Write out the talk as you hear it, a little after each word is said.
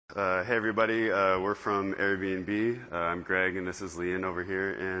Hey everybody, we're from Airbnb. I'm Greg and this is Leon over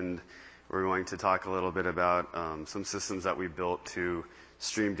here, and we're going to talk a little bit about some systems that we built to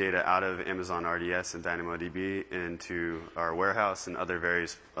stream data out of Amazon RDS and DynamoDB into our warehouse and other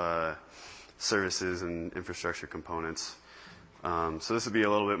various services and infrastructure components. So this will be a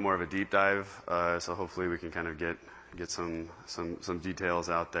little bit more of a deep dive, so hopefully we can kind of get some details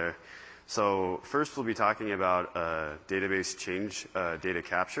out there. So first we'll be talking about database change data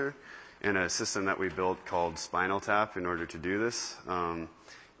capture and a system that we built called SpinalTap in order to do this. And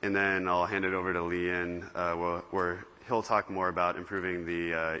then I'll hand it over to Leon, where he'll talk more about improving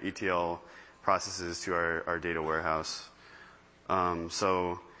the ETL processes to our data warehouse.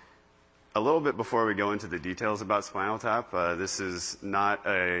 So a little bit before we go into the details about SpinalTap, this is not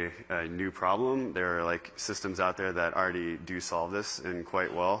a new problem. There are like systems out there that already do solve this and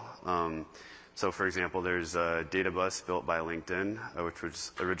quite well. So for example, there's Databus built by LinkedIn, which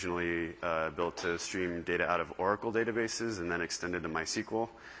was originally built to stream data out of Oracle databases and then extended to MySQL.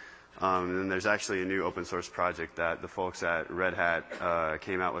 And then there's actually a new open source project that the folks at Red Hat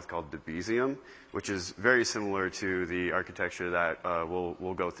came out with called Debezium, which is very similar to the architecture that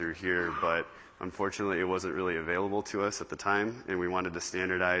we'll go through here, but unfortunately it wasn't really available to us at the time, and we wanted to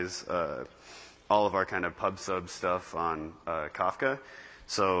standardize all of our kind of pub/sub stuff on Kafka.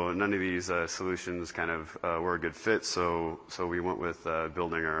 So none of these solutions kind of were a good fit, so we went with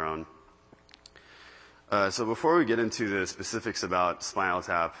building our own. So before we get into the specifics about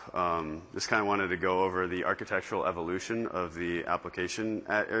SpinalTap, just kind of wanted to go over the architectural evolution of the application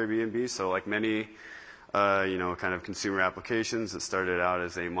at Airbnb. So like many, kind of consumer applications, it started out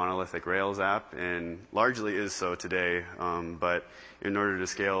as a monolithic Rails app and largely is so today. But in order to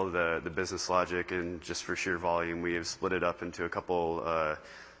scale the business logic and just for sheer volume, we have split it up into a couple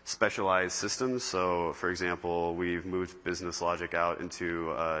specialized systems. So, for example, we've moved business logic out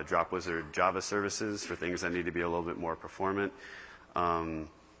into Dropwizard Java services for things that need to be a little bit more performant.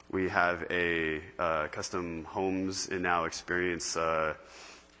 We have a custom homes and now experience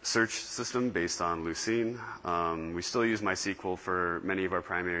search system based on Lucene. We still use MySQL for many of our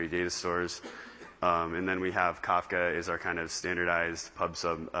primary data stores. And then we have Kafka as our kind of standardized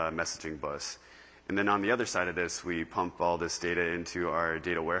pub/sub messaging bus. And then on the other side of this, we pump all this data into our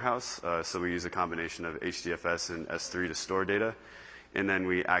data warehouse. So we use a combination of HDFS and S3 to store data. And then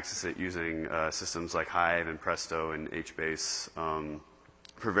we access it using systems like Hive and Presto and HBase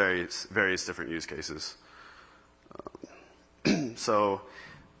for various different use cases. So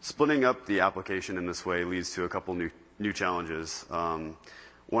splitting up the application in this way leads to a couple new challenges.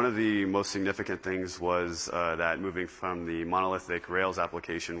 One of the most significant things was that moving from the monolithic Rails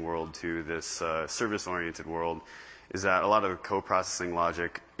application world to this service-oriented world is that a lot of the co-processing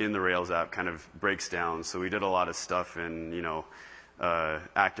logic in the Rails app kind of breaks down. So we did a lot of stuff in,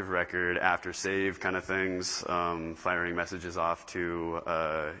 active record, after save kind of things, firing messages off to,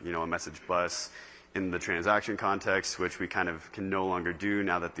 a message bus in the transaction context, which we kind of can no longer do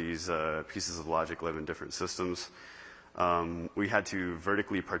now that these pieces of logic live in different systems. We had to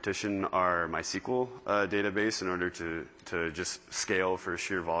vertically partition our MySQL database in order to just scale for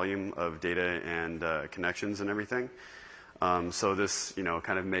sheer volume of data and connections and everything. So this,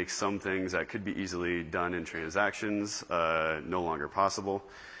 kind of makes some things that could be easily done in transactions no longer possible.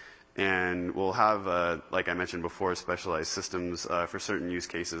 And we'll have, like I mentioned before, specialized systems for certain use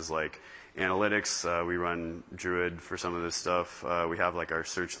cases like analytics. We run Druid for some of this stuff. We have like our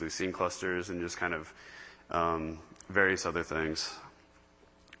Search Lucene clusters and just kind of various other things.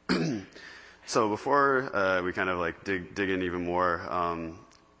 So before we kind of like dig in even more,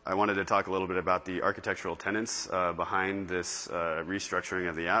 I wanted to talk a little bit about the architectural tenets behind this restructuring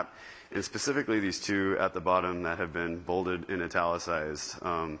of the app, and specifically these two at the bottom that have been bolded and italicized.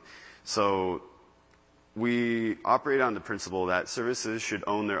 So we operate on the principle that services should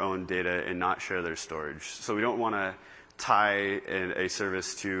own their own data and not share their storage. So we don't want to tie a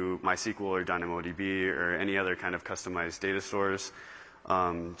service to MySQL or DynamoDB or any other kind of customized data stores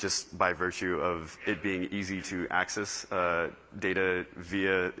just by virtue of it being easy to access data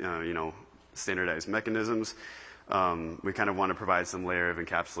via standardized mechanisms. We kind of want to provide some layer of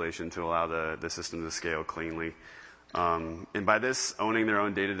encapsulation to allow the system to scale cleanly. And by this, owning their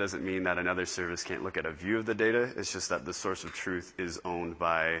own data doesn't mean that another service can't look at a view of the data. It's just that the source of truth is owned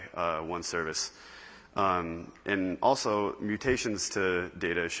by one service. And also, mutations to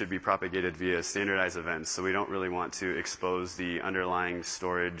data should be propagated via standardized events, so we don't really want to expose the underlying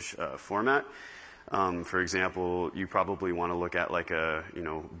storage format. For example, you probably want to look at like a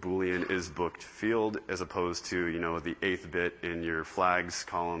Boolean is booked field as opposed to the 8th bit in your flags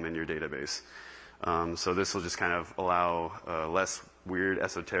column in your database. So this will just kind of allow less weird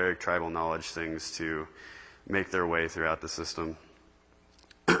esoteric tribal knowledge things to make their way throughout the system.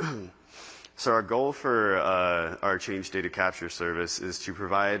 So our goal for our change data capture service is to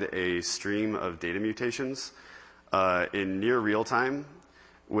provide a stream of data mutations in near real time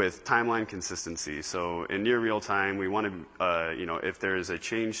with timeline consistency. So in near real time, we want to, if there is a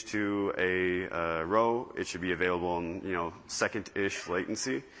change to a row, it should be available in, second-ish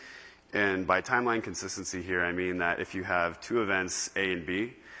latency. And by timeline consistency here, I mean that if you have two events, A and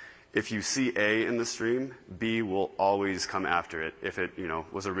B, if you see A in the stream, B will always come after it if it,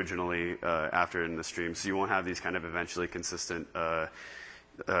 was originally after it in the stream. So you won't have these kind of eventually consistent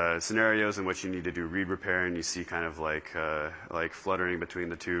scenarios in which you need to do read repair and you see kind of like fluttering between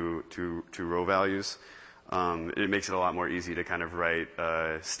the two row values. It makes it a lot more easy to kind of write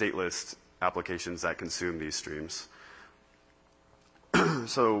stateless applications that consume these streams.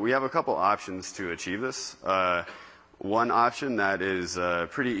 So we have a couple options to achieve this. One option that is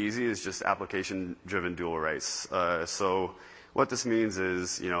pretty easy is just application-driven dual writes. So what this means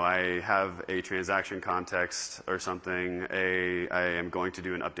is, I have a transaction context or something. I am going to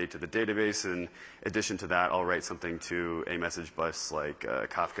do an update to the database. In addition to that, I'll write something to a message bus like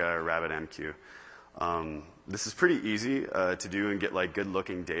Kafka or RabbitMQ. This is pretty easy to do and get like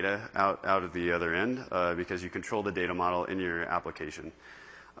good-looking data out of the other end because you control the data model in your application.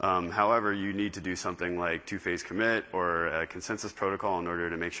 However, you need to do something like two-phase commit or a consensus protocol in order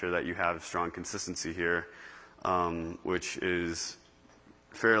to make sure that you have strong consistency here, which is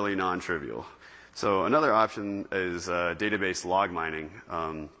fairly non-trivial. So another option is database log mining.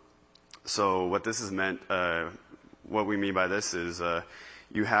 So what this is meant, what we mean by this is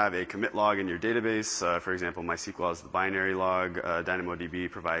you have a commit log in your database. For example, MySQL has the binary log.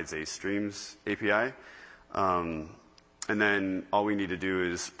 DynamoDB provides a streams API. And then all we need to do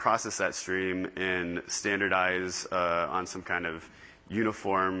is process that stream and standardize on some kind of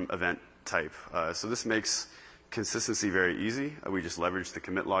uniform event type. So this makes consistency very easy. We just leverage the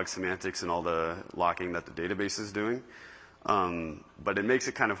commit log semantics and all the locking that the database is doing. But it makes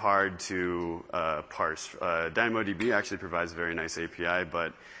it kind of hard to parse. DynamoDB actually provides a very nice API,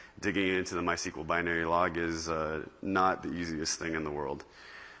 but digging into the MySQL binary log is not the easiest thing in the world.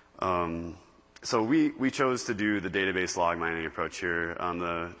 So we chose to do the database log mining approach here on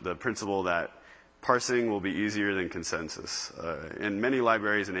the principle that parsing will be easier than consensus. And many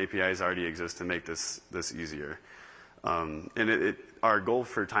libraries and APIs already exist to make this easier. And our goal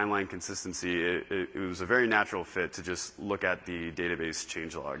for timeline consistency, it was a very natural fit to just look at the database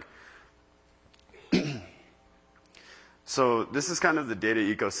changelog. So this is kind of the data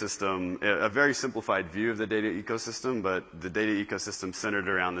ecosystem, a very simplified view of the data ecosystem, but the data ecosystem centered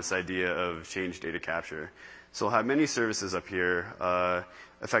around this idea of change data capture. So we'll have many services up here,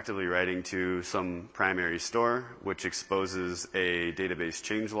 effectively writing to some primary store, which exposes a database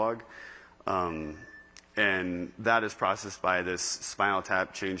changelog. And that is processed by this Spinal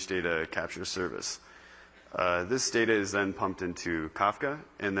Tap change data capture service. This data is then pumped into Kafka,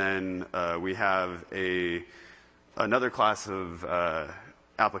 and then we have another class of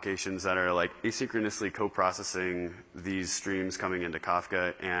applications that are like asynchronously co-processing these streams coming into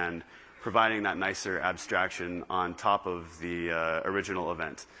Kafka and providing that nicer abstraction on top of the original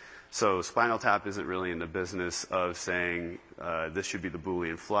event. So Spinal Tap isn't really in the business of saying this should be the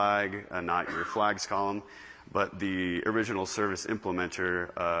Boolean flag, not your flags column, but the original service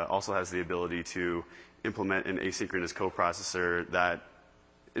implementer also has the ability to implement an asynchronous coprocessor that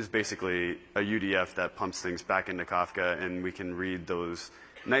is basically a UDF that pumps things back into Kafka, and we can read those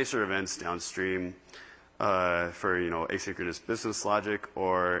nicer events downstream for asynchronous business logic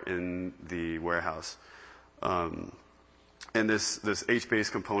or in the warehouse. And this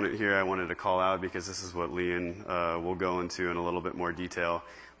HBase component here I wanted to call out because this is what Leon will go into in a little bit more detail.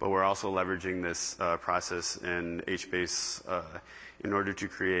 But we're also leveraging this process in HBase in order to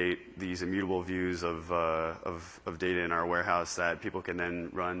create these immutable views of data in our warehouse that people can then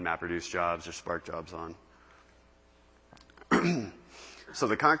run MapReduce jobs or Spark jobs on. So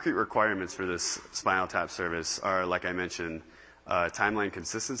the concrete requirements for this Spinal Tap service are, like I mentioned, timeline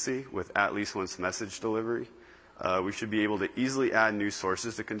consistency with at least once message delivery. We should be able to easily add new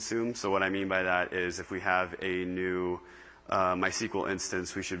sources to consume. So what I mean by that is if we have a new MySQL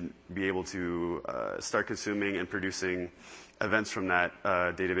instance, we should be able to start consuming and producing events from that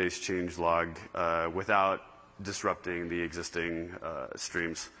database change log without disrupting the existing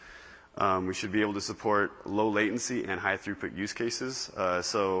streams. We should be able to support low latency and high throughput use cases.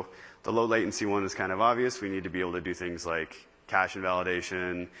 So the low latency one is kind of obvious. We need to be able to do things like cache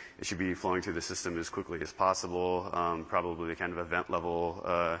invalidation. It should be flowing through the system as quickly as possible, probably kind of event level,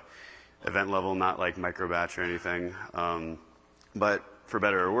 not like micro batch or anything. But for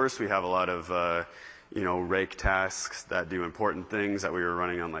better or worse, we have a lot of rake tasks that do important things that we were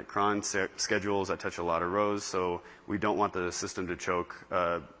running on like cron schedules that touch a lot of rows. So we don't want the system to choke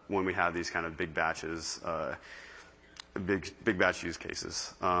when we have these kind of big batches, big batch use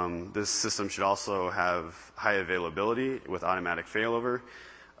cases. This system should also have high availability with automatic failover.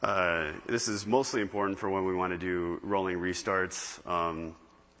 This is mostly important for when we want to do rolling restarts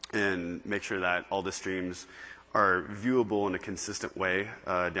and make sure that all the streams are viewable in a consistent way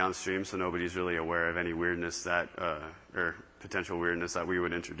downstream, so nobody's really aware of any weirdness that, or potential weirdness that we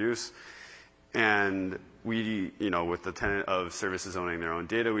would introduce. And we, with the tenet of services owning their own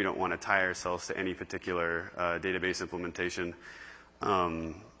data, we don't want to tie ourselves to any particular database implementation.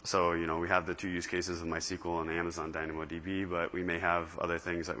 So, we have the two use cases of MySQL and Amazon DynamoDB, but we may have other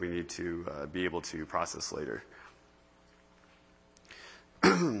things that we need to be able to process later.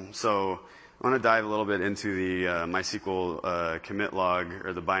 So I want to dive a little bit into the MySQL commit log,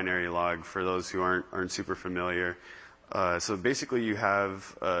 or the binary log, for those who aren't super familiar. So basically you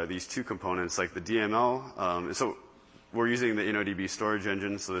have these two components, like the DML. So we're using the InnoDB storage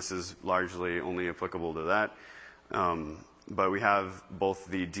engine, so this is largely only applicable to that. But we have both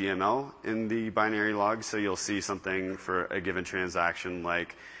the DML in the binary log, so you'll see something for a given transaction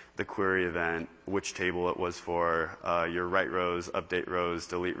like the query event, which table it was for, your write rows, update rows,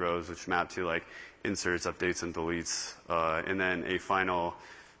 delete rows, which map to like inserts, updates, and deletes, and then a final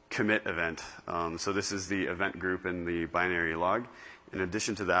commit event. So this is the event group in the binary log. In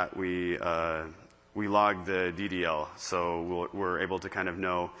addition to that, we log the DDL, so we're able to kind of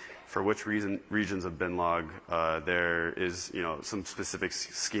know for which regions of binlog there is, some specific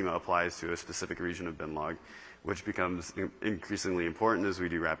schema applies to a specific region of binlog, which becomes increasingly important as we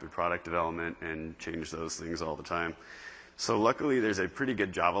do rapid product development and change those things all the time. So luckily, there's a pretty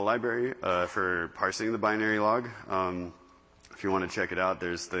good Java library for parsing the binary log. If you want to check it out,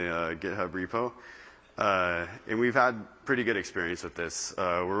 there's the GitHub repo. And we've had pretty good experience with this.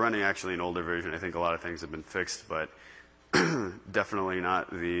 We're running actually an older version. I think a lot of things have been fixed, but definitely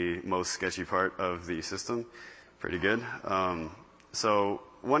not the most sketchy part of the system. Pretty good. So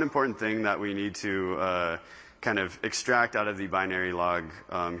one important thing that we need to kind of extract out of the binary log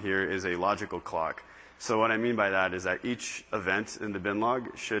here is a logical clock. So what I mean by that is that each event in the bin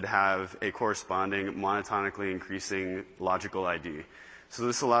log should have a corresponding monotonically increasing logical ID. So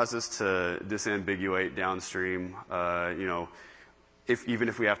this allows us to disambiguate downstream, even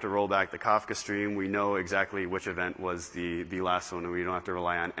if we have to roll back the Kafka stream, we know exactly which event was the last one, and we don't have to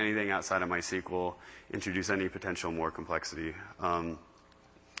rely on anything outside of MySQL, introduce any potential more complexity.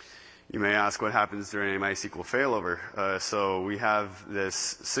 You may ask what happens during a MySQL failover. So we have this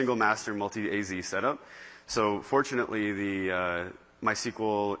single master multi-AZ setup. So fortunately, the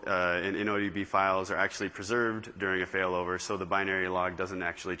MySQL and InnoDB files are actually preserved during a failover, so the binary log doesn't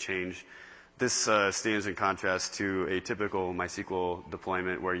actually change. This stands in contrast to a typical MySQL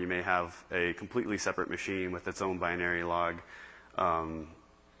deployment where you may have a completely separate machine with its own binary log,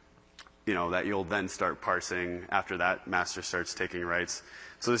 that you'll then start parsing after that master starts taking writes.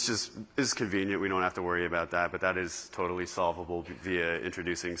 So this just is convenient. We don't have to worry about that, but that is totally solvable via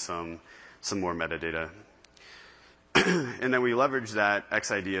introducing some more metadata. And then we leverage that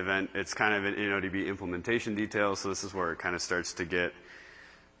XID event. It's kind of an InnoDB implementation detail, so this is where it kind of starts to get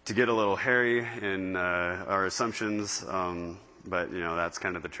a little hairy in our assumptions, but that's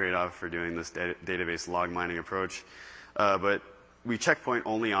kind of the trade-off for doing this database log mining approach. But we checkpoint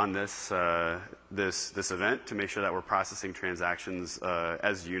only on this event to make sure that we're processing transactions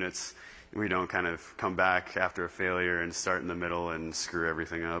as units. We don't kind of come back after a failure and start in the middle and screw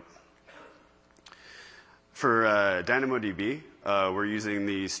everything up. For DynamoDB, we're using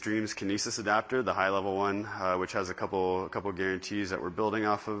the Streams Kinesis adapter, the high-level one, which has a couple guarantees that we're building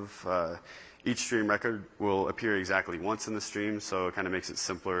off of. Each stream record will appear exactly once in the stream, so it kind of makes it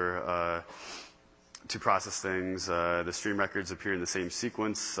simpler to process things. The stream records appear in the same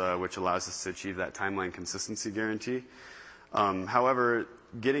sequence, which allows us to achieve that timeline consistency guarantee. However,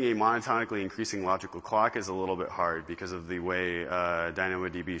 getting a monotonically increasing logical clock is a little bit hard because of the way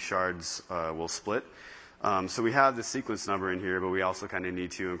DynamoDB shards will split. So we have the sequence number in here, but we also kind of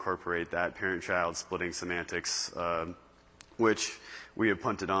need to incorporate that parent-child splitting semantics, which we have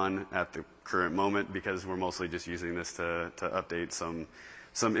punted on at the current moment because we're mostly just using this to update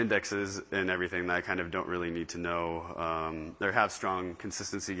some indexes and everything that I kind of don't really need to know. They have strong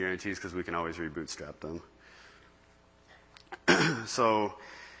consistency guarantees because we can always rebootstrap them. So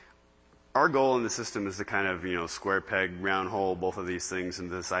our goal in the system is to kind of, square peg, round hole both of these things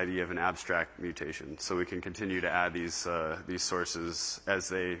into this idea of an abstract mutation. So we can continue to add these sources as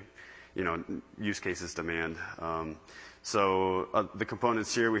they, use cases demand. So the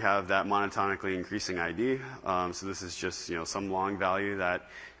components here, we have that monotonically increasing ID. So this is just some long value that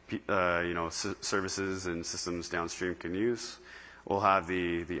services and systems downstream can use. We'll have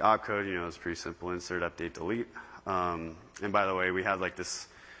the opcode. It's pretty simple: insert, update, delete. And by the way, we have like this.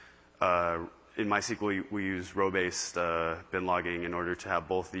 In MySQL, we use row-based bin logging in order to have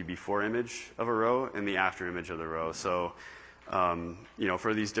both the before image of a row and the after image of the row. So,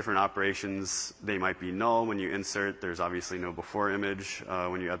 for these different operations, they might be null when you insert. There's obviously no before image.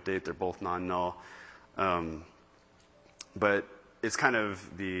 When you update, they're both non-null. But it's kind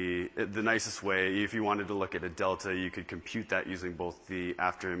of the nicest way. If you wanted to look at a delta, you could compute that using both the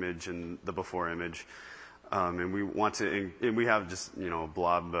after image and the before image. And we have just a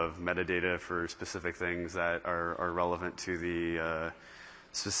blob of metadata for specific things that are relevant to the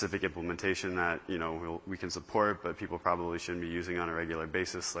specific implementation that we can support, but people probably shouldn't be using on a regular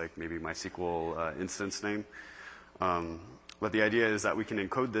basis, like maybe MySQL instance name. But the idea is that we can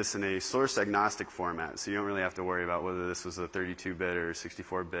encode this in a source agnostic format, so you don't really have to worry about whether this was a 32-bit or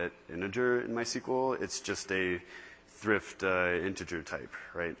 64-bit integer in MySQL. It's just a thrift integer type,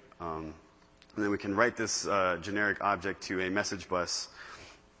 right? And then we can write this generic object to a message bus,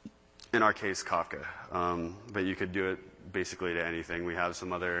 in our case, Kafka. But you could do it basically to anything. We have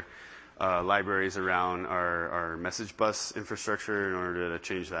some other libraries around our message bus infrastructure in order to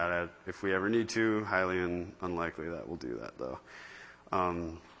change that if we ever need to. Highly unlikely that we'll do that, though.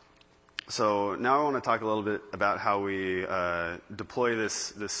 So now I want to talk a little bit about how we deploy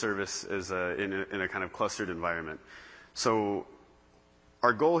this service in a kind of clustered environment. So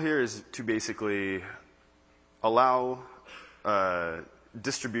our goal here is to basically allow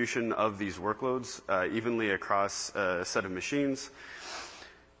distribution of these workloads evenly across a set of machines,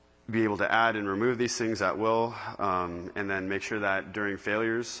 be able to add and remove these things at will, and then make sure that during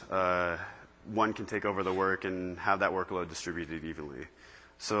failures, one can take over the work and have that workload distributed evenly.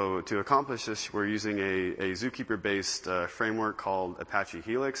 So to accomplish this, we're using a Zookeeper-based framework called Apache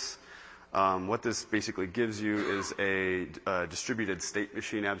Helix. What this basically gives you is a distributed state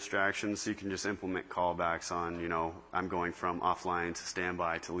machine abstraction, so you can just implement callbacks on, I'm going from offline to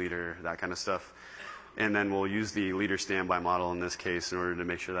standby to leader, that kind of stuff. And then we'll use the leader standby model in this case in order to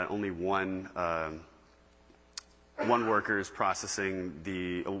make sure that only one worker is processing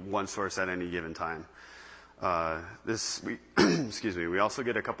the one source at any given time. Excuse me. We also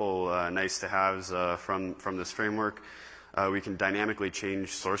get a couple nice to haves from this framework. We can dynamically change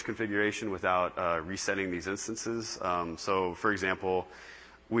source configuration without resetting these instances. So, for example,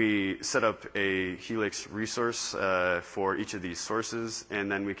 we set up a Helix resource for each of these sources,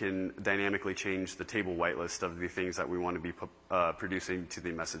 and then we can dynamically change the table whitelist of the things that we want to be producing to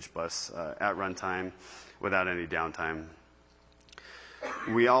the message bus at runtime without any downtime.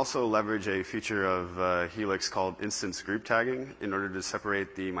 We also leverage a feature of Helix called instance group tagging in order to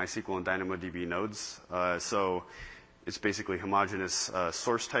separate the MySQL and DynamoDB nodes. So it's basically homogeneous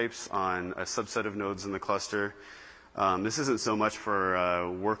source types on a subset of nodes in the cluster. This isn't so much for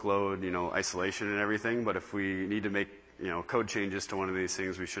workload, isolation and everything, but if we need to make, code changes to one of these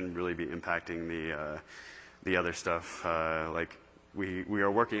things, we shouldn't really be impacting the other stuff. Like we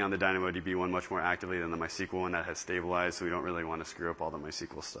are working on the DynamoDB one much more actively than the MySQL one that has stabilized, so we don't really want to screw up all the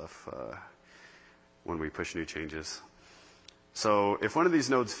MySQL stuff when we push new changes. So if one of these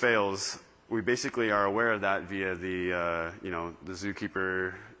nodes fails, we basically are aware of that via the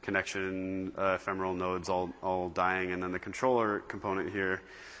Zookeeper connection, ephemeral nodes all dying, and then the controller component here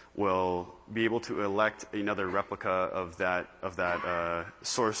will be able to elect another replica of that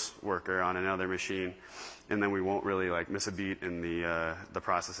source worker on another machine, and then we won't really miss a beat in the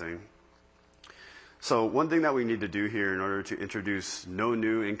processing. So one thing that we need to do here in order to introduce no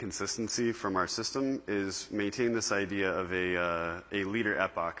new inconsistency from our system is maintain this idea of a leader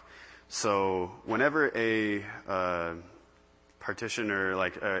epoch. So whenever a partitioner,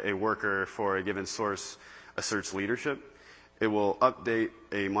 a worker for a given source, asserts leadership, it will update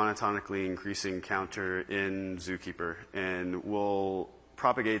a monotonically increasing counter in Zookeeper, and will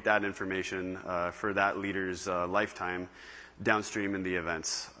propagate that information for that leader's lifetime downstream in the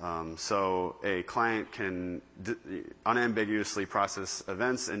events. So a client can unambiguously process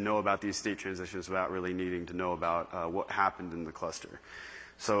events and know about these state transitions without really needing to know about what happened in the cluster.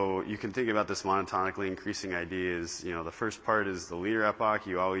 So you can think about this monotonically increasing ID as, the first part is the leader epoch.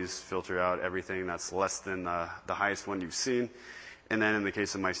 You always filter out everything that's less than the highest one you've seen. And then in the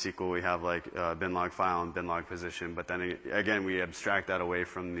case of MySQL, we have bin log file and bin log position. But then again, we abstract that away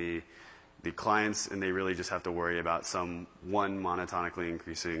from the clients, and they really just have to worry about some one monotonically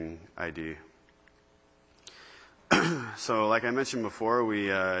increasing ID. So like I mentioned before, we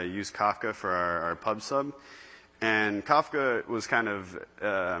use Kafka for our pub sub. And Kafka was kind of,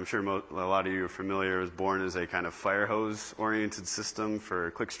 I'm sure a lot of you are familiar, was born as a kind of fire hose-oriented system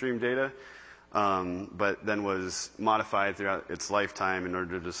for clickstream data, but then was modified throughout its lifetime in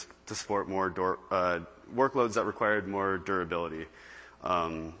order to support more workloads that required more durability.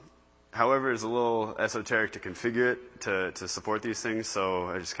 However, it's a little esoteric to configure it to support these things, so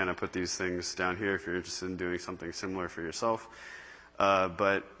I just kind of put these things down here if you're interested in doing something similar for yourself.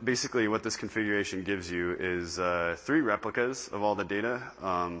 But basically what this configuration gives you is 3 replicas of all the data.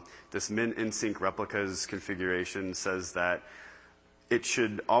 This min in-sync replicas configuration says that it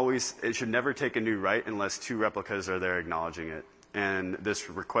should never take a new write unless 2 replicas are there acknowledging it. And this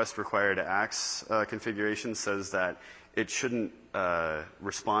request required acts configuration says that it shouldn't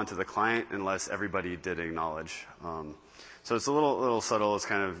respond to the client unless everybody did acknowledge. So it's a little subtle. It's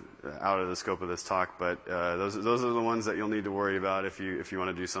kind of out of the scope of this talk, but those are the ones that you'll need to worry about if you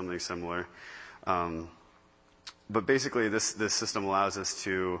want to do something similar. But basically, this system allows us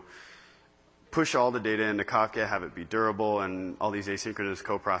to push all the data into Kafka, have it be durable, and all these asynchronous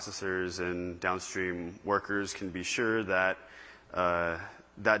coprocessors and downstream workers can be sure that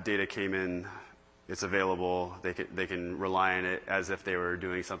that data came in, it's available. They can rely on it as if they were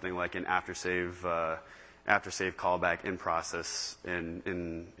doing something like an after-save callback in process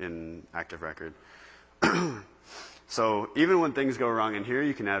in active record. So even when things go wrong in here,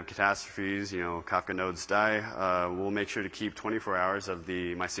 you can have catastrophes, Kafka nodes die. We'll make sure to keep 24 hours of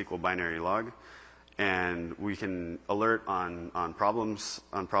the MySQL binary log, and we can alert on problems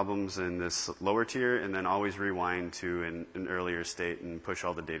in this lower tier, and then always rewind to an earlier state and push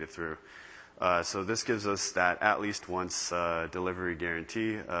all the data through. So this gives us that at least once delivery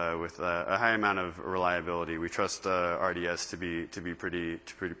guarantee with a high amount of reliability. We trust RDS to be pretty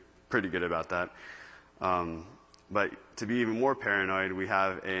good about that. But to be even more paranoid, we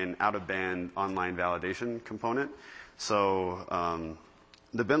have an out-of-band online validation component. So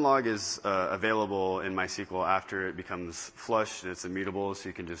the bin log is available in MySQL after it becomes flushed, and it's immutable, so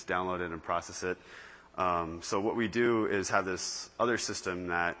you can just download it and process it. So what we do is have this other system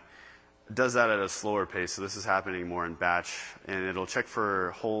that does that at a slower pace. So this is happening more in batch, and it'll check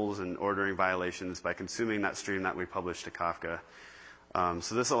for holes and ordering violations by consuming that stream that we publish to Kafka.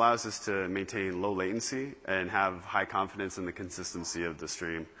 So this allows us to maintain low latency and have high confidence in the consistency of the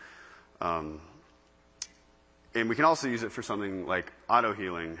stream. And we can also use it for something like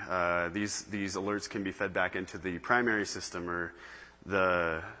auto-healing. These alerts can be fed back into the primary system, or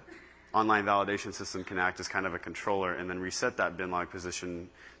the online validation system can act as kind of a controller and then reset that bin log position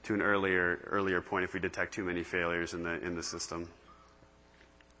to an earlier point if we detect too many failures in the system.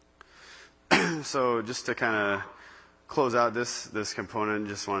 So just to kind of close out this component,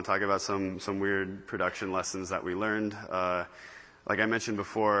 just want to talk about some weird production lessons that we learned. Like I mentioned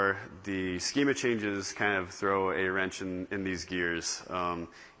before, the schema changes kind of throw a wrench in these gears. You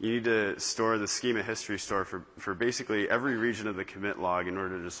need to store the schema history store for basically every region of the commit log in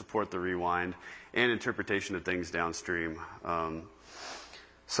order to support the rewind and interpretation of things downstream.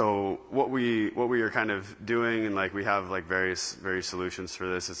 So what we are kind of doing, and we have various solutions for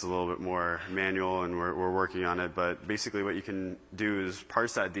this. It's a little bit more manual, and we're working on it. But basically, what you can do is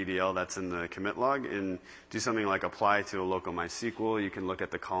parse that DDL that's in the commit log and do something like apply to a local MySQL. You can look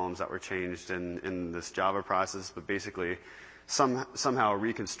at the columns that were changed in this Java process, but basically somehow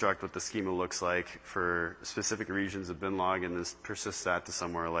reconstruct what the schema looks like for specific regions of bin log, and then persist that to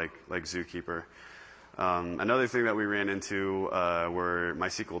somewhere like Zookeeper. Another thing that we ran into were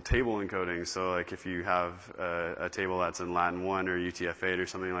MySQL table encoding. So if you have a table that's in Latin 1 or UTF-8 or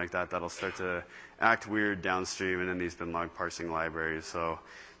something like that, that'll start to act weird downstream and in these bin log parsing libraries. So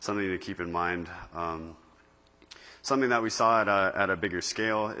something to keep in mind. Something that we saw at a bigger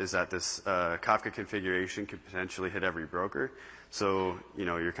scale is that this Kafka configuration could potentially hit every broker. So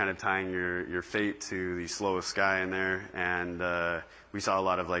you're kind of tying your fate to the slowest guy in there, and we saw a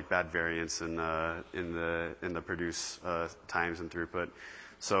lot of bad variance in the produce times and throughput.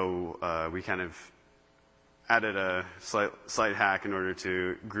 So we kind of added a slight hack in order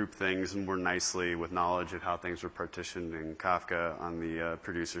to group things more nicely with knowledge of how things were partitioned in Kafka on the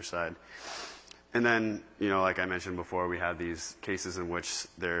producer side. And then, like I mentioned before, we had these cases in which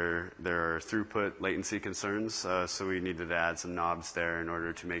there are throughput latency concerns, so we needed to add some knobs there in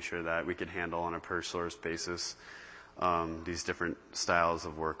order to make sure that we could handle on a per source basis these different styles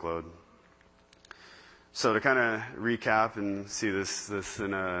of workload. So to kind of recap and see this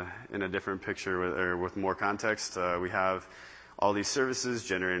in a different picture with more context, we have all these services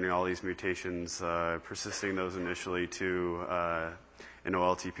generating all these mutations, persisting those initially to an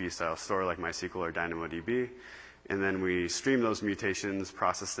OLTP style store like MySQL or DynamoDB. And then we stream those mutations,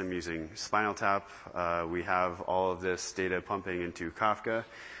 process them using Spinal Tap. We have all of this data pumping into Kafka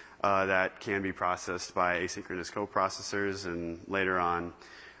that can be processed by asynchronous coprocessors, and later on,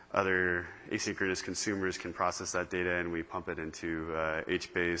 other asynchronous consumers can process that data, and we pump it into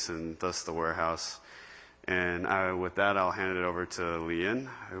HBase and thus the warehouse. And with that, I'll hand it over to Lian,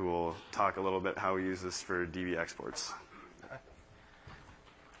 who will talk a little bit how we use this for DB exports.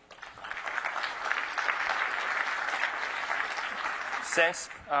 Thanks,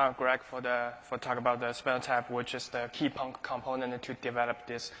 Greg, for talk about the Spinal Tap, which is the key component to develop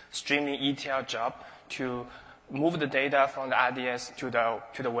this streaming ETL job to move the data from the RDS to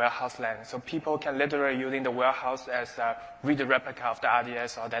the warehouse land. So people can literally using the warehouse as a read replica of the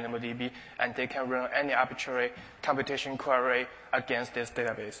RDS or DynamoDB, and they can run any arbitrary computation query against this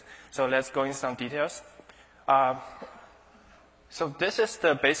database. So let's go into some details. So this is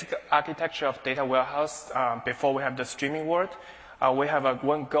the basic architecture of data warehouse before we have the streaming world. We have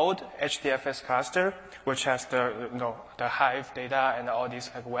one gold HDFS cluster, which has the Hive data and all these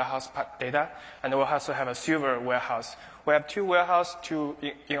like warehouse data. And we also have a silver warehouse. We have two warehouses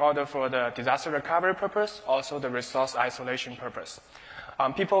in order for the disaster recovery purpose, also the resource isolation purpose.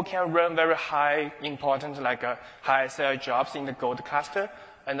 People can run very high important like high SL jobs in the gold cluster.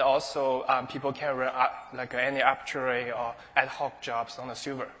 And also people can run like any arbitrary or ad hoc jobs on the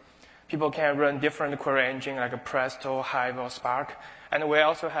silver. People can run different query engine like Presto, Hive, or Spark. And we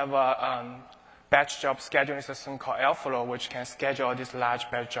also have a batch job scheduling system called Airflow, which can schedule this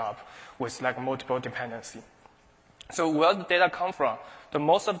large batch job with like multiple dependency. So where the data come from? The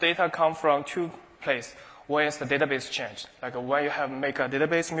most of data come from two places. One is the database change. Like when you make a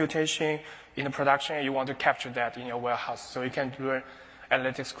database mutation in the production, you want to capture that in your warehouse. So you can do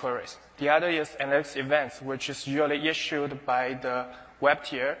analytics queries. The other is analytics events, which is usually issued by the web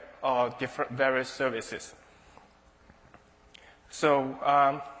tier or different various services.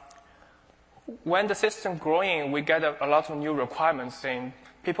 So when the system growing, we get a lot of new requirements saying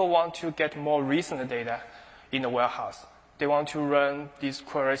people want to get more recent data in the warehouse. They want to run these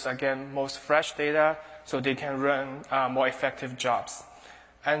queries again, most fresh data, so they can run more effective jobs.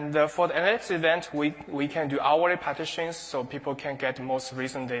 And for the analytics event, we can do hourly partitions so people can get most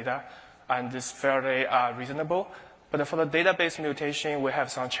recent data, and it's fairly reasonable. But for the database mutation, we have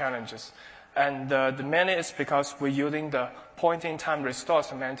some challenges. And the main is because we're using the point-in-time restore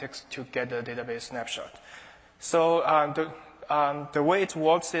semantics to get the database snapshot. So the way it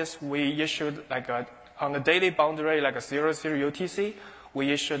works is we issued on the daily boundary, like a 00 UTC,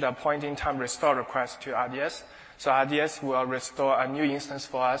 we issued a point-in-time restore request to RDS. So RDS will restore a new instance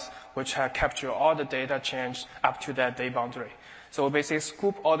for us, which has captured all the data change up to that day boundary. So we basically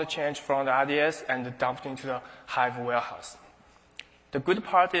scoop all the change from the RDS and dump it into the Hive warehouse. The good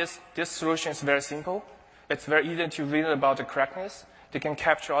part is this solution is very simple. It's very easy to read about the correctness. They can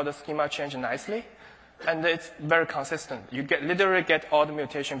capture all the schema change nicely. And it's very consistent. You literally get all the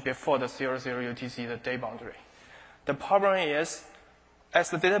mutation before the 00 UTC, the day boundary. The problem is,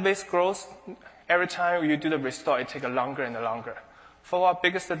 as the database grows, every time you do the restore, it takes longer and longer. For our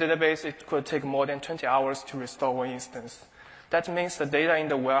biggest database, it could take more than 20 hours to restore one instance. That means the data in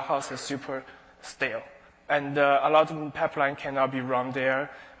the warehouse is super stale. And a lot of pipeline cannot be run there.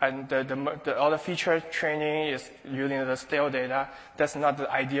 And all the feature training is using the stale data. That's not the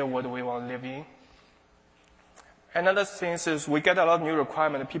ideal world we want to live in. Another thing is we get a lot of new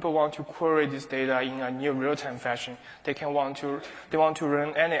requirements. People want to query this data in a new real-time fashion. They want to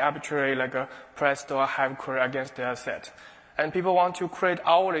run any arbitrary like a Presto or Hive query against their set. And people want to create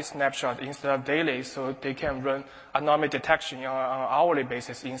hourly snapshot instead of daily, so they can run anomaly detection on an hourly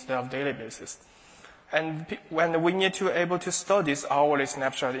basis instead of daily basis. And when we need to be able to store this hourly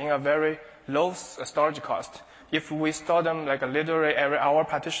snapshot in a very low storage cost, if we store them like a literally every hour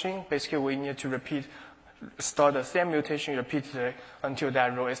partition, basically we need to store the same mutation repeatedly until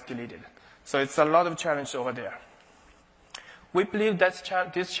that row is deleted. So it's a lot of challenge over there. We believe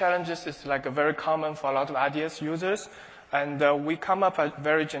that these challenges is like a very common for a lot of RDS users, and we come up with a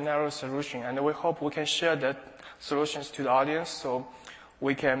very general solution, and we hope we can share the solutions to the audience so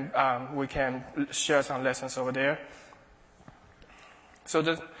we can share some lessons over there. So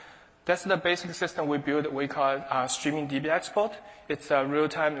that's the basic system we built. We call it streaming DB export. It's a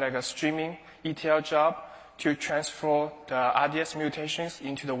real-time like a streaming ETL job to transfer the RDS mutations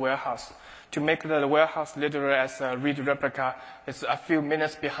into the warehouse. To make the warehouse literally as a read replica, it's a few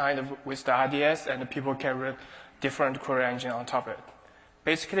minutes behind with the RDS, and people can run different query engine on top of it.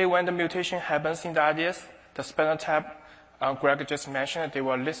 Basically, when the mutation happens in the RDS, the Spinal Tap Greg just mentioned, they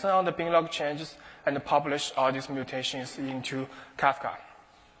will listen on the bin log changes and publish all these mutations into Kafka.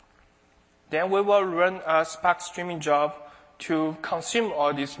 Then we will run a Spark streaming job to consume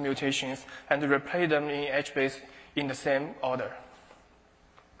all these mutations and replay them in HBase in the same order.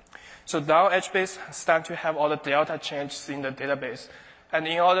 So now HBase start to have all the delta changes in the database. And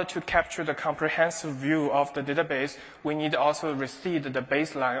in order to capture the comprehensive view of the database, we need also receive the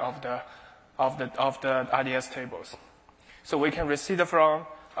baseline of the RDS tables. So we can receive from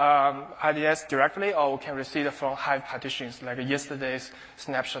RDS directly, or we can receive from Hive partitions, like yesterday's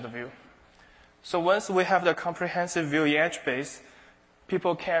snapshot view. So once we have the comprehensive view in HBase,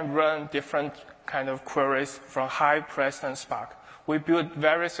 people can run different kind of queries from Hive, Presto, and Spark. We build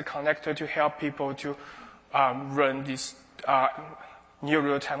various connectors to help people to run this new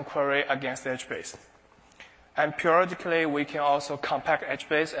real-time query against HBase. And periodically, we can also compact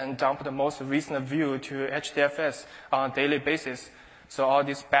HBase and dump the most recent view to HDFS on a daily basis. So all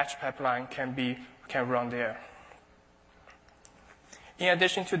this batch pipeline can run there. In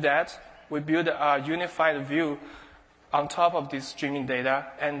addition to that, we build a unified view on top of this streaming data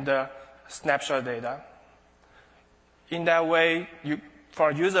and the snapshot data. In that way,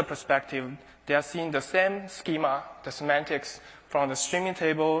 from a user perspective, they are seeing the same schema, the semantics, from the streaming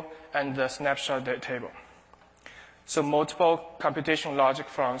table and the snapshot table. So multiple computation logic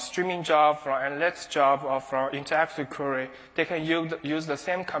from streaming job, from analytics job, or from interactive query, they can use the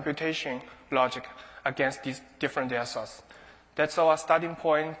same computation logic against these different data sources. That's our starting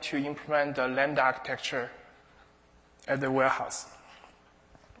point to implement the Lambda architecture at the warehouse.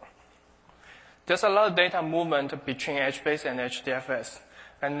 There's a lot of data movement between HBase and HDFS,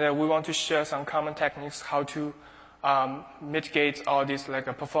 and we want to share some common techniques how to mitigate all these like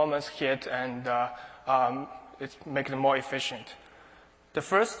a performance hit and make it more efficient. The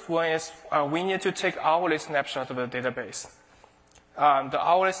first one is we need to take hourly snapshot of the database. The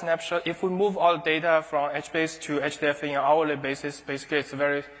hourly snapshot, if we move all the data from HBase to HDFS in an hourly basis, basically it's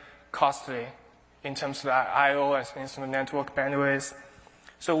very costly in terms of the I/O and in terms of network bandwidth.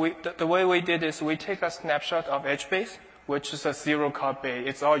 So the way we did is we take a snapshot of HBase, which is a zero copy.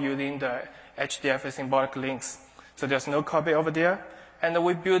 It's all using the HDFS symbolic links. So there's no copy over there. And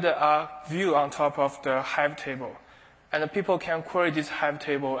we build a view on top of the Hive table. And the people can query this Hive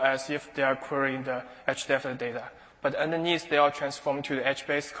table as if they are querying the HDFS data. But underneath, they are transformed to the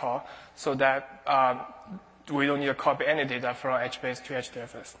HBase call so that we don't need to copy any data from HBase to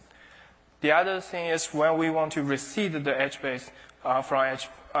HDFS. The other thing is when we want to receive the HBase from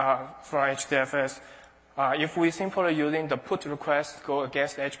HDFS, if we simply using the put request go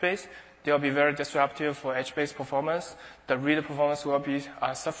against HBase, they will be very disruptive for HBase performance. The read performance will be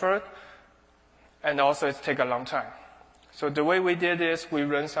suffered, and also it takes a long time. So the way we did is we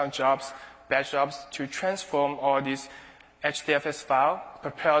run some jobs, batch jobs, to transform all these HDFS file,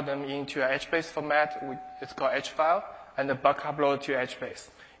 prepare them into a HBase format, it's called HFile, and the bulk upload to HBase.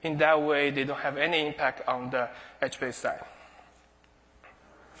 In that way, they don't have any impact on the HBase side.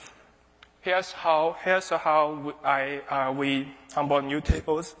 Here's how we onboard new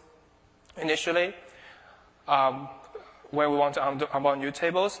tables. Initially, when we want to onboard new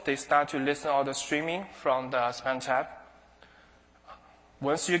tables, they start to listen all the streaming from the span tab.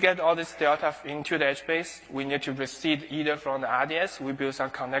 Once you get all this data into the HBase, we need to receive either from the RDS. We build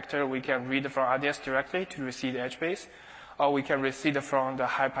some connector. We can read from RDS directly to receive the HBase, or we can receive from the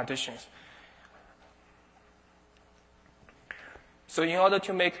Hive partitions. So in order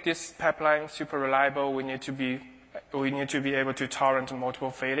to make this pipeline super reliable, we need to be able to tolerate multiple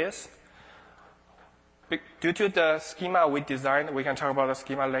failures. Due to the schema we designed, we can talk about the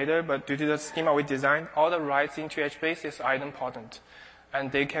schema later, but due to the schema we designed, all the writes into HBase is idempotent,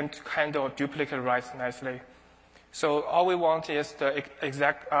 and they can handle duplicate writes nicely. So all we want is the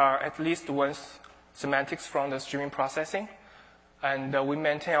exact, at least one semantics from the streaming processing, and we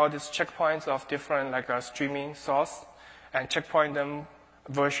maintain all these checkpoints of different streaming source, and checkpoint them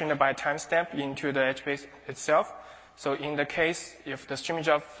versioned by timestamp into the HBase itself. So in the case, if the streaming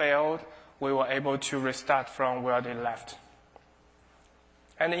job failed, we were able to restart from where they left.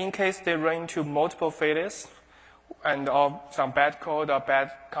 And in case they run into multiple failures and some bad code or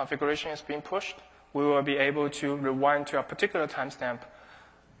bad configuration is being pushed, we will be able to rewind to a particular timestamp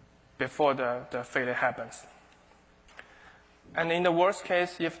before the failure happens. And in the worst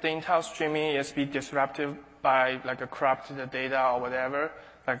case, if the entire streaming is being disrupted by a corrupted data or whatever,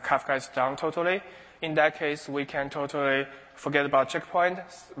 like Kafka is down totally, in that case, we can totally forget about checkpoint,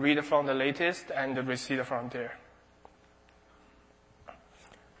 read from the latest, and receive from there.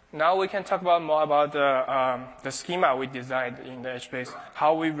 Now we can talk more about the schema we designed in the HBase,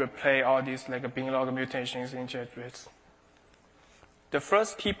 how we replay all these bin log mutations into HBase. The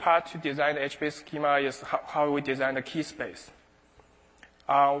first key part to design the HBase schema is how we design the key space.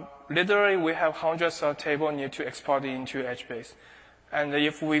 Literally, we have hundreds of tables need to export into HBase. And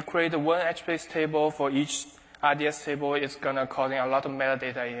if we create one HBase table for each RDS table, it's going to cause a lot of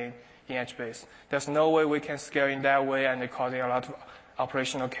metadata in HBase. There's no way we can scale in that way, and it's causing a lot of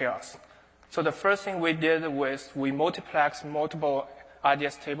operational chaos. So the first thing we did was we multiplexed multiple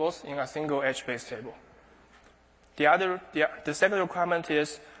RDS tables in a single HBase table. The second requirement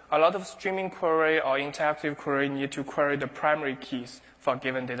is a lot of streaming query or interactive query need to query the primary keys for a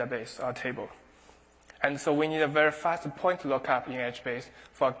given database or table. And so we need a very fast point lookup in HBase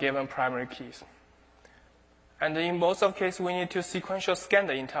for given primary keys. And in most of cases, we need to sequential scan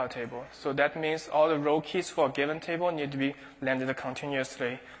the entire table. So that means all the row keys for a given table need to be landed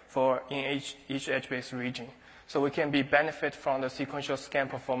continuously in each HBase region. So we can benefit from the sequential scan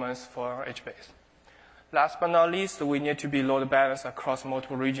performance for HBase. Last but not least, we need to be load balanced across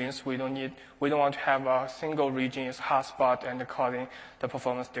multiple regions. We don't want to have a single region as hotspot and causing the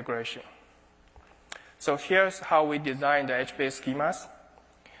performance degradation. So here's how we design the HBase schemas.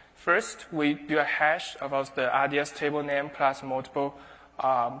 First, we do a hash about the RDS table name plus multiple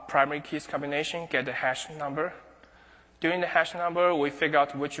primary keys combination, get the hash number. During the hash number, we figure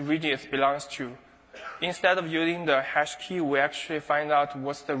out which region it belongs to. Instead of using the hash key, we actually find out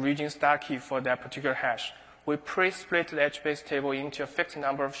what's the region star key for that particular hash. We pre-split the HBase table into a fixed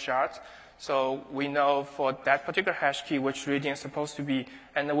number of shards, so we know for that particular hash key which region is supposed to be,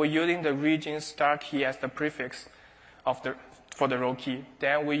 and we're using the region star key as the prefix for the row key.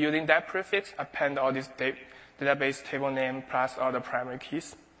 Then we're using that prefix, append all these database table name plus all the primary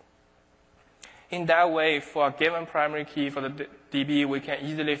keys. In that way, for a given primary key for the DB, we can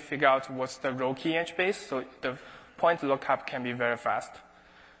easily figure out what's the row key in HBase, so the point lookup can be very fast.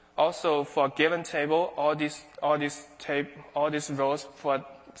 Also, for a given table, all these rows for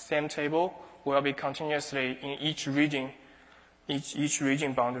same table will be continuously in each region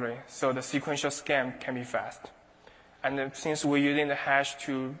boundary, so the sequential scan can be fast. And since we're using the hash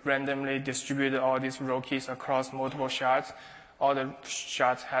to randomly distribute all these row keys across multiple shards, all the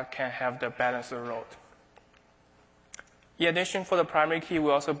shards can have the balanced load. In addition, for the primary key,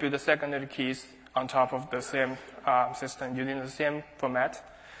 we also build the secondary keys on top of the same system using the same format.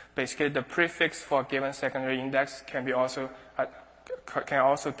 Basically, the prefix for a given secondary index can also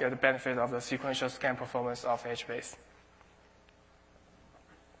get the benefit of the sequential scan performance of HBase.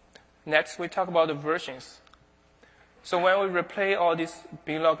 Next, we talk about the versions. So when we replay all these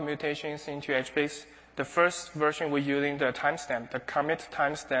binlog mutations into HBase, the first version we're using the timestamp, the commit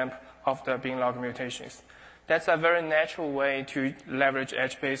timestamp of the binlog mutations. That's a very natural way to leverage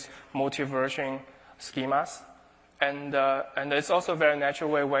HBase multi-version schemas. And it's also a very natural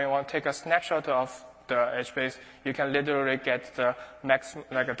way when you want to take a snapshot of the HBase, you can literally get the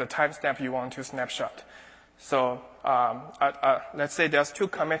the timestamp you want to snapshot. So let's say there's two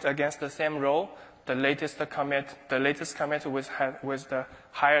commits against the same row. The latest commit with the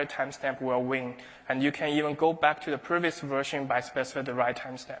higher timestamp will win. And you can even go back to the previous version by specifying the right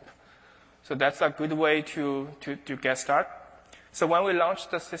timestamp. So that's a good way to get started. So when we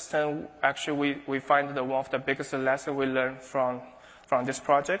launched the system, actually we find that one of the biggest lessons we learned from this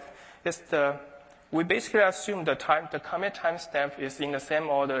project is we basically assume the commit timestamp is in the same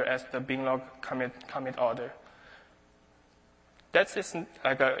order as the binlog commit order.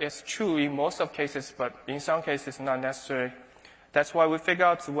 It's true in most of cases, but in some cases not necessary. That's why we figured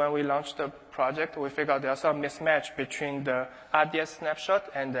out when we launched the project, we figured out there's a mismatch between the RDS snapshot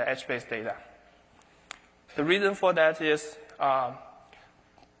and the HBase data. The reason for that is when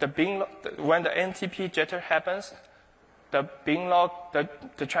the NTP jitter happens, the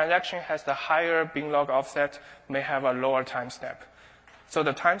transaction has the higher binlog offset may have a lower timestamp. So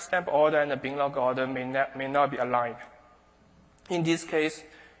the timestamp order and the binlog order may not be aligned. In this case,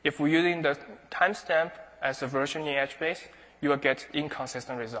 if we're using the timestamp as a version in HBase, you will get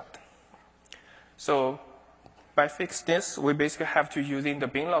inconsistent result. So by fixing this, we basically have to using the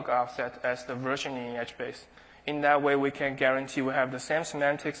binlog offset as the version in HBase. In that way, we can guarantee we have the same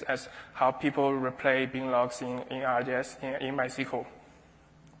semantics as how people replay binlogs in RDS, in MySQL.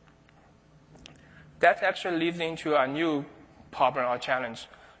 That actually leads into a new problem or challenge,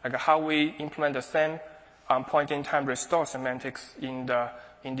 like how we implement the same point-in-time restore semantics in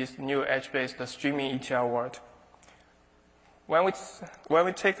this new HBase, the streaming ETL world. When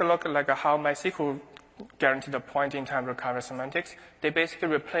we take a look at how MySQL guarantee the point-in-time recovery semantics, they basically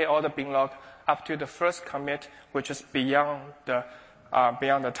replay all the binlog up to the first commit, which is beyond the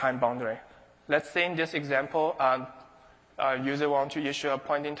time boundary. Let's say in this example, user want to issue a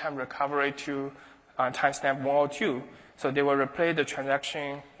point-in-time recovery to timestamp 102. So they will replay the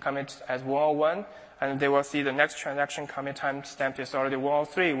transaction commit as 101, and they will see the next transaction commit time stamp is already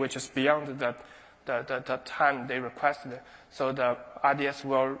 103, which is beyond the time they requested. So the RDS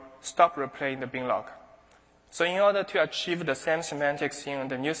will stop replaying the bin log. So in order to achieve the same semantics in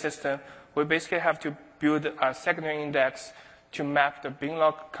the new system, we basically have to build a secondary index to map the bin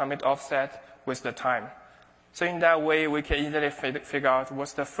log commit offset with the time. So in that way, we can easily figure out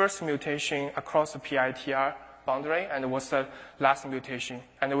what's the first mutation across the PITR boundary and what's the last mutation.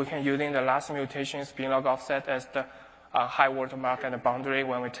 And we can using the last mutation's bin log offset as the high watermark and the boundary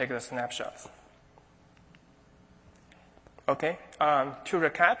when we take the snapshots. Okay, to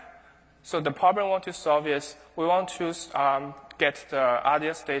recap, so the problem we want to solve is we want to get the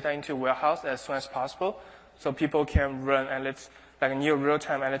RDS data into warehouse as soon as possible so people can run analytics, like a new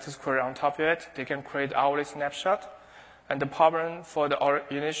real-time analytics query on top of it. They can create hourly snapshot. And the problem for the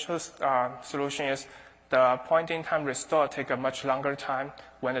initial solution is the point-in-time restore take a much longer time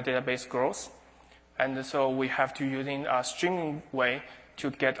when the database grows. And so we have to using a streaming way to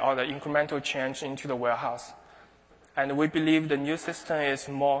get all the incremental change into the warehouse. And we believe the new system is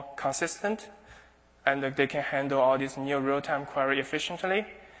more consistent, and they can handle all these new real-time query efficiently.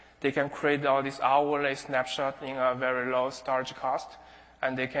 They can create all these hourly snapshots in a very low storage cost,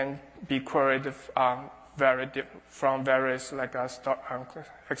 and they can be queried from various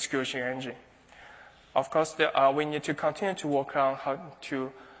execution engine. Of course, we need to continue to work on how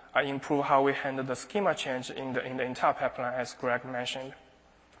to improve how we handle the schema change in the entire pipeline, as Greg mentioned.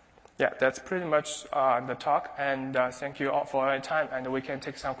 Yeah, that's pretty much the talk, and thank you all for your time, and we can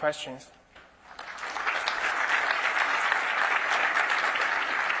take some questions.